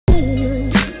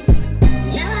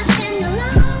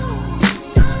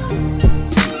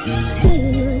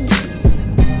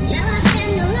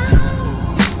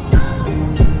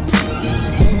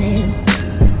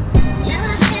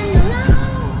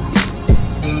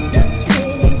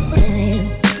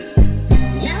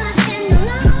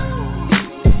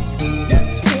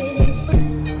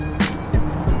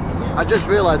just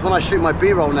realised when I shoot my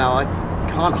B-roll now, I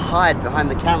can't hide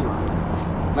behind the camera.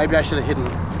 Maybe I should have hidden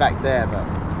back there, but...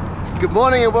 Good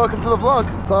morning and welcome to the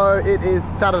vlog. So it is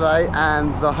Saturday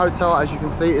and the hotel, as you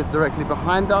can see, is directly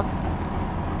behind us.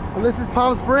 And this is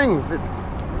Palm Springs. It's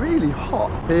really hot.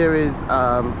 Here is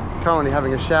currently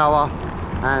having a shower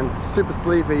and super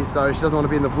sleepy, so she doesn't want to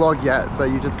be in the vlog yet, so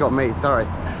you just got me, sorry.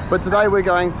 But today we're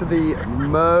going to the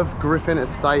Merv Griffin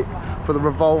Estate for the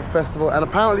REVOLVE Festival, and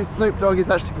apparently Snoop Dogg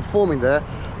is actually performing there,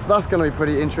 so that's going to be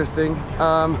pretty interesting.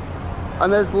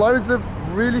 And there's loads of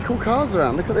really cool cars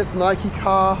around. Look at this Nike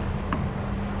car.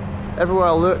 Everywhere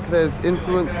I look, there's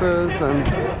influencers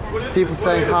and people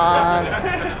saying hi.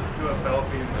 Do a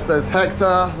selfie. There's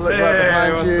Hector, look right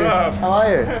behind you. Up? How are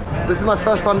you? This is my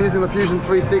first time using the Fusion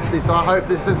 360, so I hope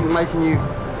this isn't making you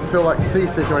feel like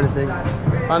seasick or anything.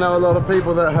 I know a lot of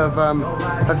people that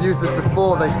have used this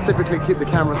before. They typically keep the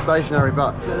camera stationary,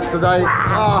 but today,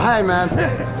 oh hey man.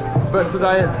 But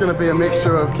today it's going to be a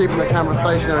mixture of keeping the camera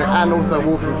stationary and also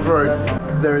walking through.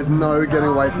 There is no getting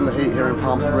away from the heat here in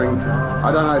Palm Springs.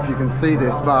 I don't know if you can see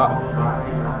this, but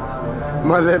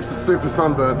my lips are super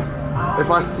sunburned.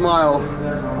 If I smile,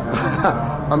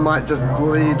 I might just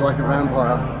bleed like a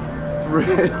vampire.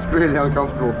 It's really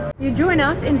uncomfortable. You join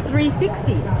us in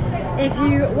 360. If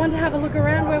you want to have a look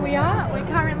around where we are, we're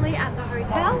currently at the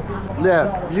hotel.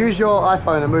 Yeah, use your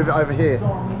iPhone and move it over here.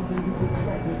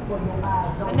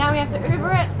 And now we have to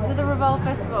Uber it to the REVOLVE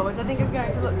Festival, which I think is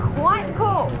going to look quite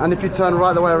cool. And if you turn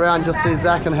right the way around, you'll see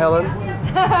Zach and Helen.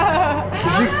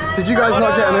 Did you guys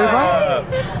not get an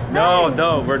Uber?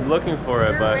 No, we're looking for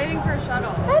it, but... We're waiting for a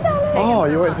shuttle. Oh,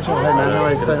 you're waiting for a shuttle. Hey man,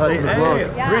 anyway, say hi to the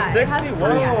vlog. Yeah, 360? Whoa!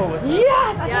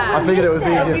 Yes! Yeah. I figured it was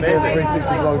easier to do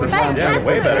 360 vlogs than Babe, cancel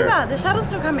way the better. Uber. The shuttle's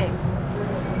still coming.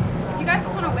 If you guys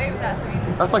just want to wait with us, I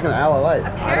mean... That's like an hour late. I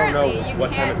don't Apparently, know you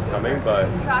what time can't it's coming, but...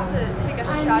 You have to take a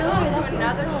shuttle to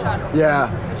another shuttle. Yeah.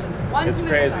 Which is one It's too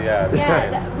many crazy, shuttles.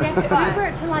 yeah. We have to Uber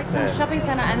it to like some shopping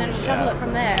centre and then shuttle it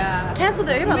from there. Yeah. Cancel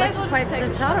the Uber, You may let's as just well wait for take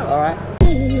the shuttle. Alright.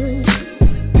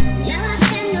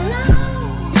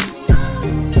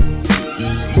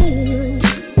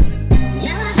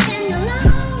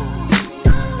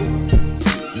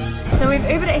 So we've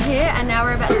Ubered it here and now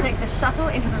we're about to take the shuttle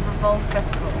into the REVOLVE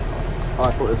Festival. Oh,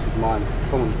 I thought this was mine.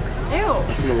 Someone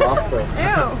laughed there.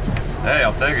 Ew. Hey,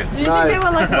 I'll take it. Do you think they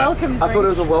were like welcome drinks? I thought it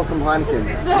was a welcome Heineken.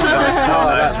 That's so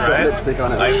nice, that's got right? lipstick on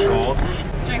It's it. ice cold.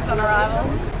 Drinks on arrival.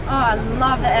 Oh, I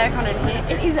love the aircon in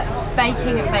here. It is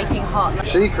baking and baking hot.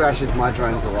 She crashes my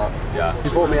drones a lot. Yeah. She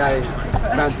bought me a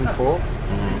Phantom 4.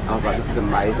 I was like, this is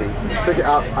amazing. Took it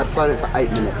up, I'd flown it for 8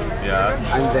 minutes. Yeah.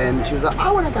 And then she was like, I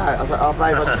want to go. I was like, oh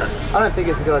babe, I don't think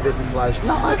it's a good idea to fly. She,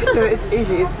 no, I can do it, it's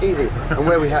easy. And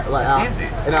where we had, like,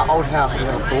 in our old house, we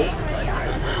had a pool.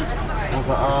 I was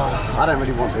like, oh, I don't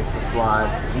really want this to fly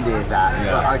near that,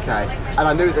 but okay. And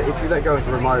I knew that if you let go of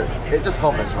the remote, it just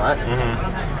hovers, right?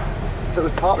 So it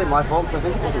was partly my fault, because I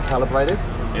think it wasn't calibrated.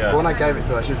 Yeah. But when I gave it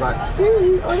to her, she was like,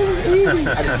 oh, this is easy.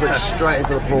 And it went straight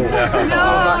into the pool. I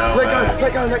was like,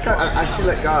 let go. And as she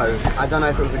let go, I don't know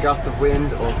if it was a gust of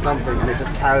wind or something, and it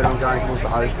just carried on going towards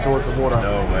the water.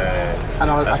 No way.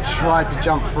 And I tried to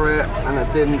jump through it, and I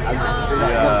didn't. And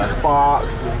it got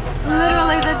sparks.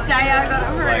 Literally the day I got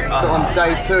over it. So on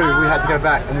day 2, we had to go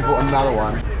back and we bought another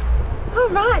one.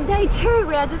 Alright, day 2.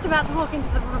 We are just about to walk into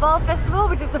the REVOLVE Festival,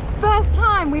 which is the first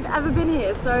time we've ever been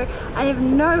here. So I have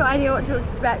no idea what to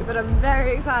expect, but I'm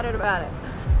very excited about it.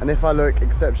 And if I look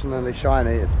exceptionally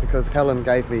shiny, it's because Helen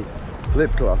gave me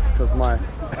lip gloss, because my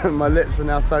lips are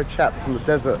now so chapped from the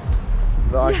desert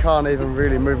that I can't even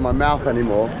really move my mouth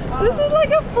anymore. This is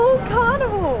like a full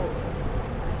carnival.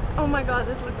 Oh my god,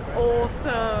 this looks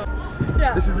awesome.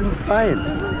 Yeah. This is insane.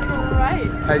 This is great.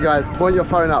 Hey guys, point your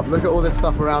phone up. Look at all this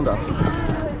stuff around us.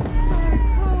 Oh, it's so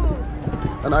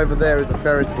cool. And over there is a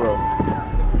Ferris wheel.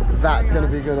 That's going to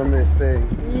be good on this thing.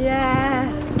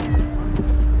 Yes.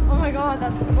 Oh my god,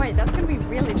 that's going to be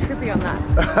really trippy on that.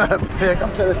 Here,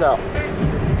 come check this out.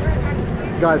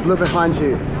 Guys, look behind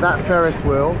you. That Ferris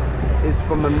wheel is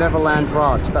from the Neverland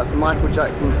Ranch. That's Michael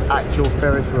Jackson's actual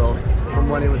Ferris wheel from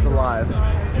when he was alive.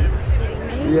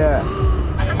 Yeah.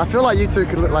 I feel like you two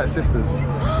could look like sisters.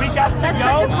 That's such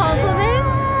a compliment.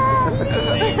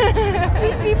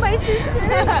 Please be my sister.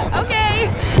 Okay.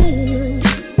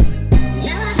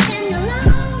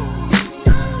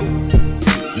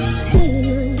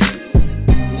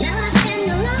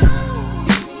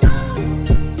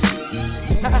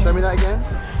 Show me that again.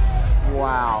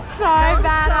 Wow. So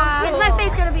badass. Is my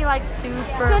face gonna be like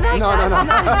super? So that's No.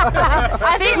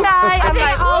 I think I'm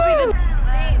like, I'll be the.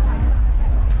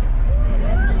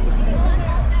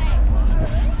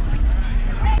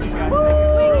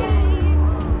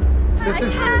 This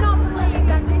is. I cannot believe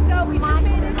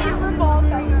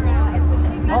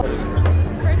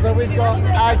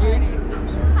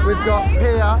We've got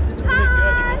Pia.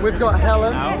 We've got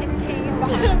Helen.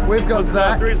 We've got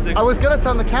Zach. 360. I was going to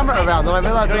turn the camera around, and I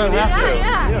realised I don't have to.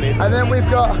 And then we've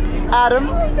got Adam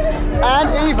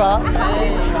and Eva,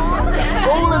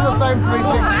 all in the same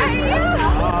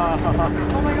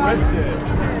 360. Missed it.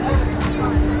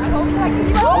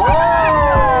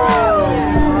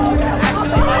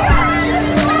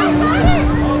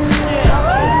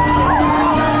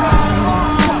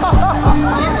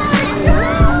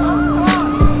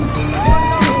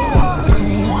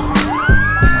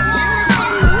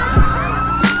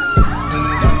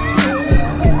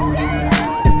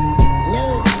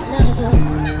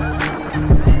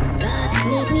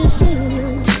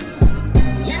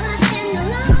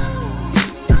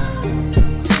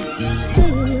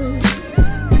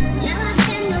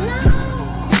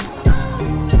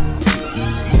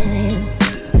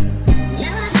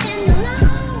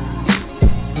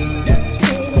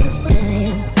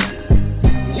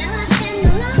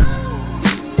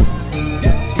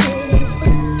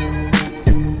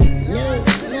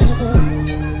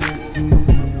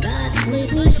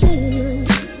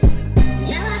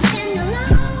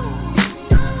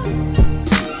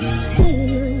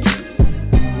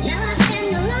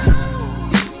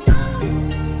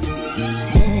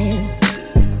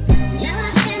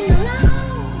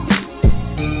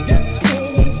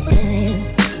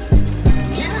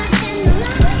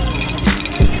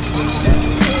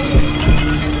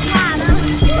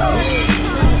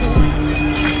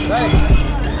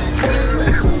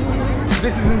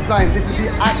 This is insane. This is the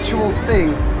actual thing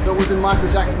that was in Michael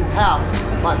Jackson's house,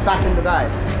 like back in the day.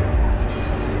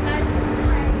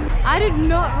 I did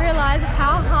not realise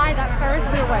how high that Ferris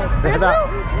wheel went. Ferris wheel?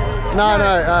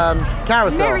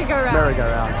 Carousel. Merry-go-round.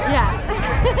 Merry-go-round. Yeah.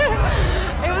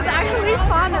 It was actually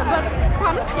fun, but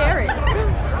kind of scary.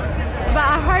 But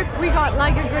I hope we got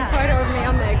like a good photo of me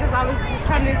on there because I was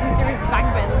trying to do some serious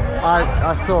backbends.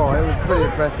 I saw, it was pretty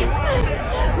impressive.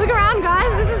 Look around,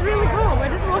 guys, this is really cool. We're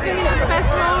just walking into the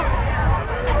festival.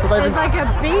 So There's like a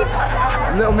beach.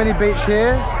 little mini beach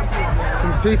here,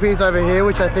 some teepees over here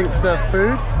which I think serve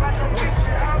food.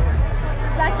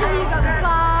 Back here you've got the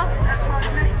bar.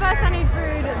 First I need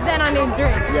food, then I need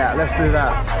drink. Yeah, let's do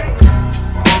that.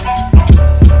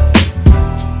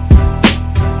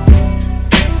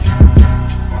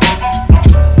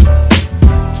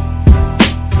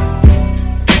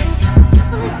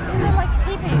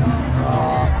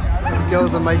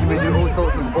 Girls are making me do all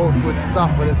sorts of awkward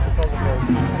stuff with this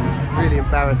photography. It's really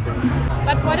embarrassing.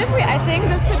 But what if I think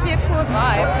this could be a cool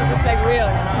vibe because it's like real, you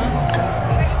know?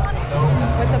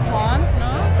 With the palms,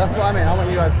 no? That's what I mean, I want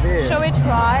you guys here. Shall we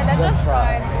try? Let's just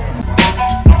try.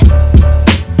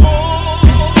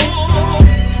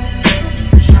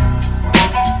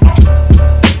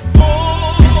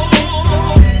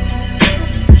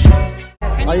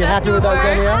 Are you happy with that,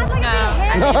 Xenia?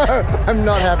 No, I'm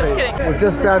not happy. We've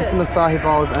just grabbed some acai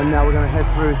bowls and now we're going to head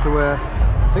through to where I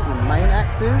think the main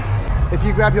act is. If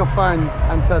you grab your phones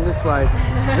and turn this way,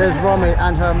 there's Romy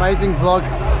and her amazing vlog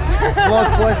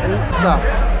boyfriend stuff.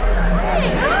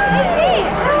 Hey, it's me.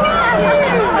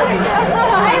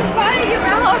 I'm fine. You're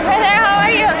over there. How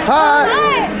are you? Hi.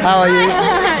 Hi. How are you?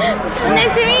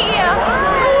 Nice to meet you.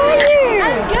 How are you?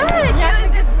 I'm good. You having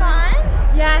a good fun?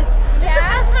 Yes. It's the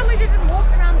first time we've even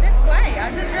walked around this way.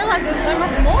 I just realised there's so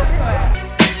much more to it.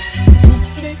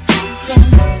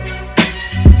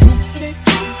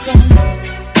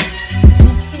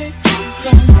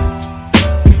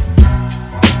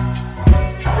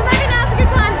 So maybe now's a good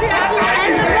time to actually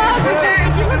end the vlog because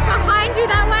if you look behind you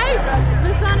that way,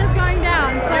 the sun is going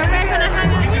down. So we're going to have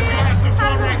a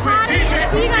little party.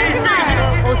 See you guys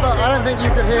tomorrow. Also, I don't think you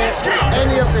could hear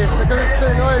any of this because it's too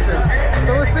noisy.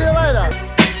 So we'll see you